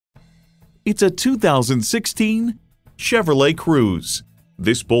It's a 2016 Chevrolet Cruze.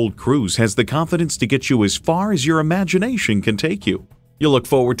 This bold Cruze has the confidence to get you as far as your imagination can take you. You'll look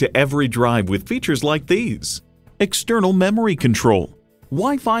forward to every drive with features like these: external memory control,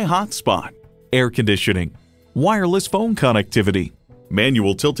 Wi-Fi hotspot, air conditioning, wireless phone connectivity,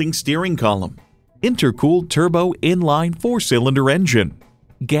 manual tilting steering column, intercooled turbo inline 4-cylinder engine,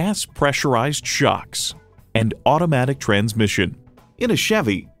 gas pressurized shocks, and automatic transmission. In a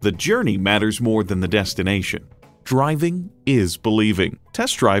Chevy, the journey matters more than the destination. Driving is believing.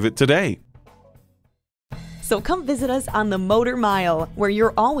 Test drive it today. So come visit us on the Motor Mile, where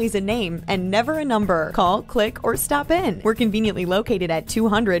you're always a name and never a number. Call, click, or stop in. We're conveniently located at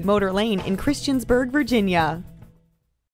 200 Motor Lane in Christiansburg, Virginia.